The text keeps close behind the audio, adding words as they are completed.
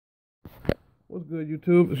What's good,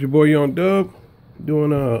 YouTube? It's your boy Young Dub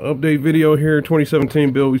doing an update video here.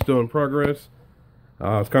 2017 build, we still in progress.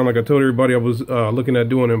 It's kind of like I told everybody, I was looking at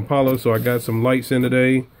doing Impala, so I got some lights in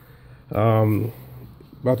today. About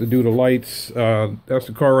to do the lights. That's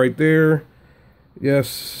the car right there.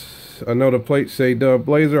 Yes, I know the plates say Dub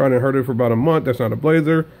Blazer. I didn't heard it for about a month. That's not a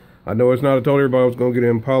Blazer. I know it's not. I told everybody I was going to get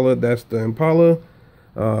an Impala. That's the Impala.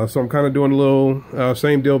 So I'm kind of doing a little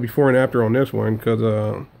same deal before and after on this one, because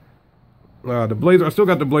the Blazer, I still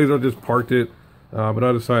got the Blazer, I just parked it, but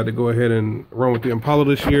I decided to go ahead and run with the Impala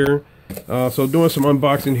this year. So doing some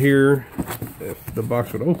unboxing here. If the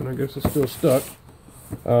box would open, I guess it's still stuck.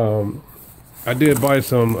 I did buy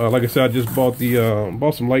some, like I said, I just bought the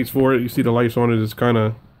bought some lights for it. You see the lights on it,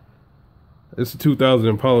 it's a 2000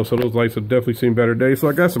 Impala, so those lights have definitely seen better days. So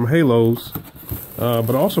I got some halos, but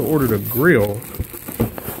I also ordered a grill.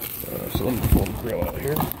 So let me pull the grill out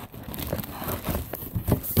here.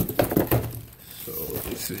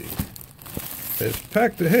 See, it's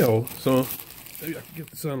packed to hell, so maybe I can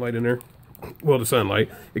get the sunlight in there. Well, the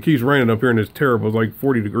sunlight, it keeps raining up here and it's terrible. It's like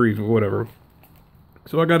 40 degrees or whatever.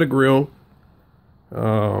 So I got a grill,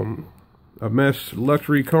 a mesh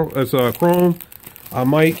luxury chrome. I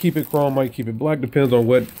might keep it chrome, might keep it black, depends on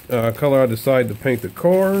what color I decide to paint the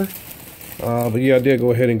car. But yeah, I did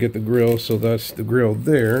go ahead and get the grill, so that's the grill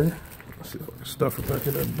there. Let's see if I can stuff it back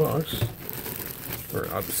in that box, or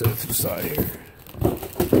I'll just set it to the side here.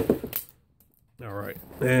 Alright,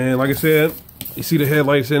 and like I said, you see the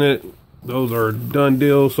headlights in it, those are done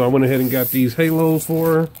deal, so I went ahead and got these halos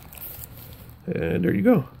for her, and there you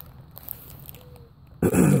go.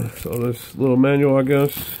 So this little manual, I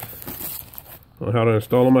guess, on how to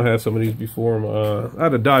install them. I had some of these before. I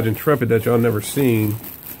had a Dodge Intrepid that y'all never seen,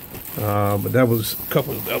 but that was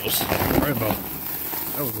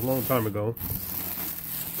a long time ago,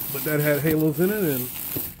 but that had halos in it, and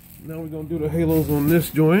now we're gonna do the halos on this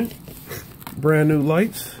joint. Brand new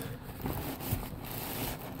lights.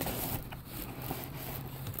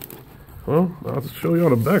 Well, I'll show y'all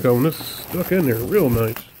the back of them. This is stuck in there real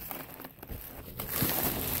nice.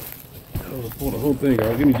 I'll pull the whole thing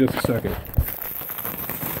out. Give me just a second.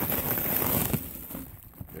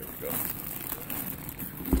 There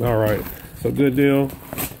we go. Alright, so good deal.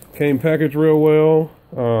 Came packaged real well.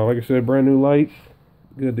 Like I said, brand new lights.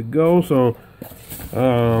 Good to go. So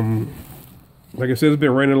like I said, it's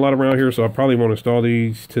been raining a lot around here, so I probably won't install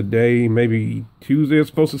these today. Maybe Tuesday. It's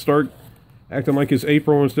supposed to start acting like it's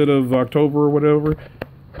April instead of October or whatever.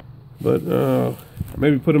 But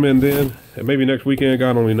maybe put them in then, and maybe next weekend,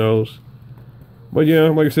 God only knows. But yeah,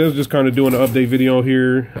 like I said, it's just kind of doing an update video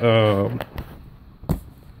here.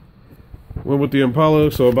 Went with the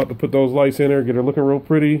Impala, so about to put those lights in there, get her looking real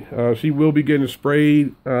pretty. She will be getting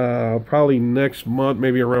sprayed probably next month,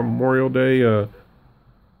 maybe around Memorial Day,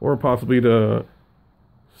 or possibly the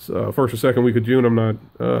first or second week of June. I'm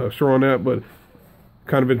not sure on that, but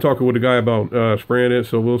kind of been talking with the guy about spraying it,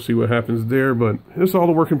 so we'll see what happens there. But it's all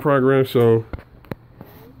a work in progress, so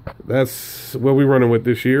that's what we're running with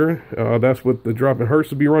this year. That's what the drop-in Hertz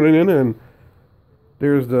will be running in, and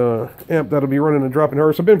there's the amp that'll be running the drop-in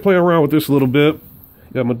Hertz. I've been playing around with this a little bit.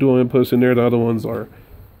 Got my dual inputs in there. The other ones are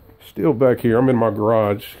still back here. I'm in my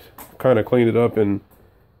garage, kind of cleaned it up and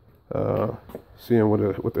seeing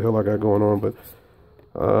what the hell I got going on. But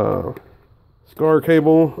SCAR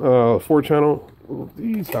cable, 4-channel. Move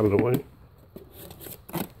these out of the way.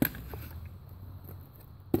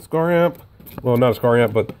 SCAR amp. Well, not a SCAR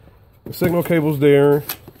amp, but the signal cable's there.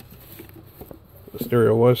 The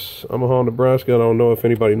stereo West Omaha, Nebraska. I don't know if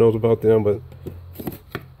anybody knows about them, but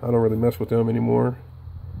I don't really mess with them anymore.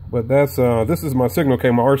 But that's this is my signal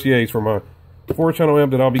cable, my RCAs for my 4-channel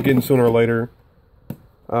amp that I'll be getting sooner or later.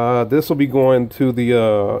 This will be going to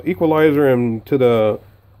the equalizer and to the,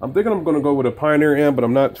 I'm thinking I'm going to go with a Pioneer amp, but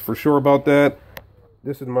I'm not for sure about that.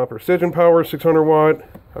 This is my Precision Power 600 watt,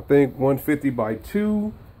 I think 150 by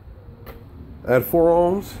 2 at 4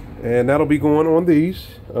 ohms, and that'll be going on these,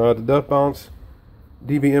 the Duff Bounce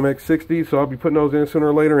DBMX60, so I'll be putting those in sooner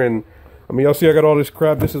or later. And I mean, y'all see I got all this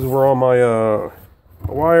crap. This is where all my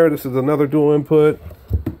wire, this is another dual input.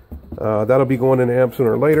 That'll be going in the amp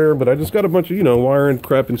sooner or later, but I just got a bunch of, you know, wire and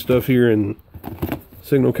crap and stuff here and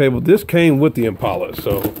signal cable. This came with the Impala,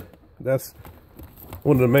 so that's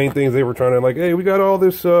one of the main things they were trying to, like, hey, we got all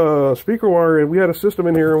this speaker wire and we had a system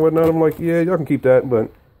in here and whatnot. I'm like, yeah, y'all can keep that,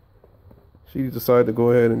 but she decided to go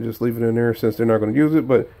ahead and just leave it in there since they're not going to use it.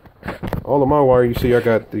 But all of my wire, you see, I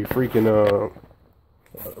got the freaking,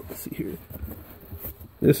 let's see here.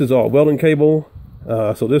 This is all welding cable.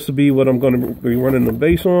 So this will be what I'm going to be running the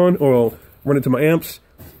bass on, or run it to my amps.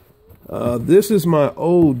 This is my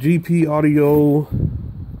old GP Audio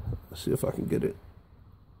see if I can get it.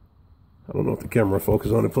 I don't know if the camera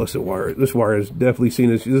focus on it. Plus the wire. This wire has definitely seen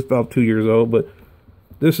this. It's about 2 years old, but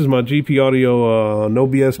this is my GP Audio No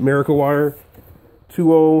BS America wire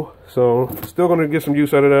 2.0. So still gonna get some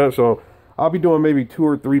use out of that. So I'll be doing maybe 2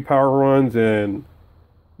 or 3 power runs and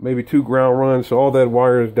maybe 2 ground runs. So all that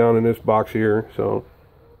wire is down in this box here. So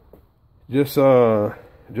just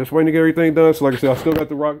waiting to get everything done. So like I said, I still got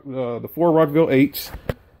the 4 Rockville 8s.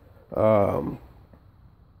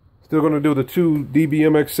 Still going to do the 2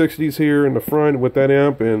 DBMX60s here in the front with that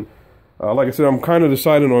amp. And like I said, I'm kind of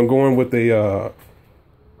deciding on going with a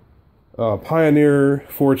Pioneer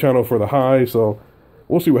 4-channel for the high. So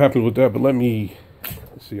we'll see what happens with that. But let's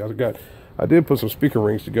see. I did put some speaker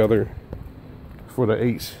rings together for the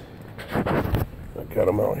 8s. I got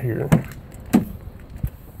them out here.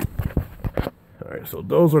 Alright, so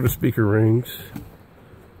those are the speaker rings.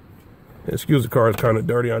 Excuse the car, it's kind of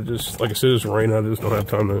dirty. Like I said, it's raining. I just don't have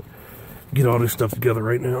time to get all this stuff together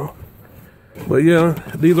right now. But yeah,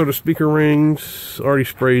 these are the speaker rings. Already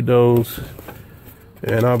sprayed those.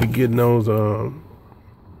 And I'll be getting those. About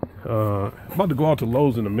to go out to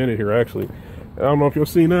Lowe's in a minute here, actually. I don't know if you've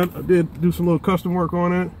seen that. I did do some little custom work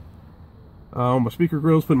on it. On my speaker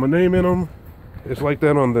grills, put my name in them. It's like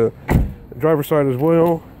that on the driver's side as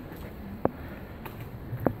well.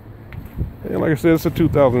 And like I said, it's a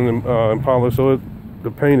 2000 Impala, so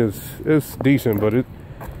the paint is decent, but it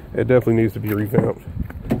definitely needs to be revamped.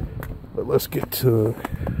 But let's get to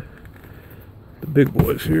the big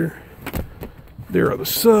boys here. There are the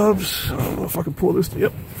subs. I don't know if I can pull this.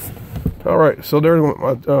 Yep. All right, so there's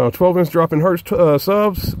my 12-inch drop-in Hertz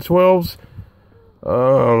subs, 12s.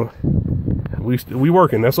 We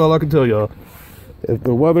working. That's all I can tell y'all. If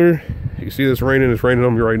the weather, you see this raining, it's raining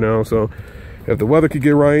on me right now. So if the weather could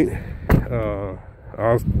get right,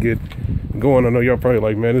 I'll get going. I know y'all probably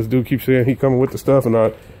like, man, this dude keeps saying he coming with the stuff, and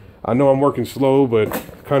I know I'm working slow, but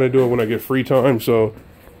kind of do it when I get free time. So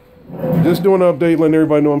just doing an update, letting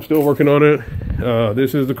everybody know I'm still working on it.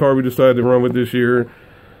 This is the car we decided to run with this year.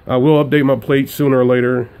 I will update my plates sooner or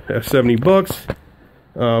later at 70 bucks.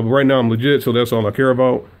 But right now I'm legit, so that's all I care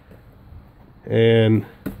about. And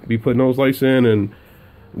be putting those lights in and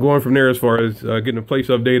going from there as far as getting the place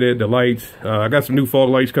updated, the lights. I got some new fog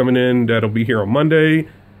lights coming in that'll be here on Monday.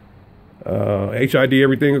 HID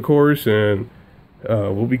everything, of course, and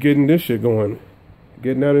we'll be getting this shit going.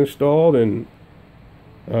 Getting that installed and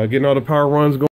getting all the power runs going.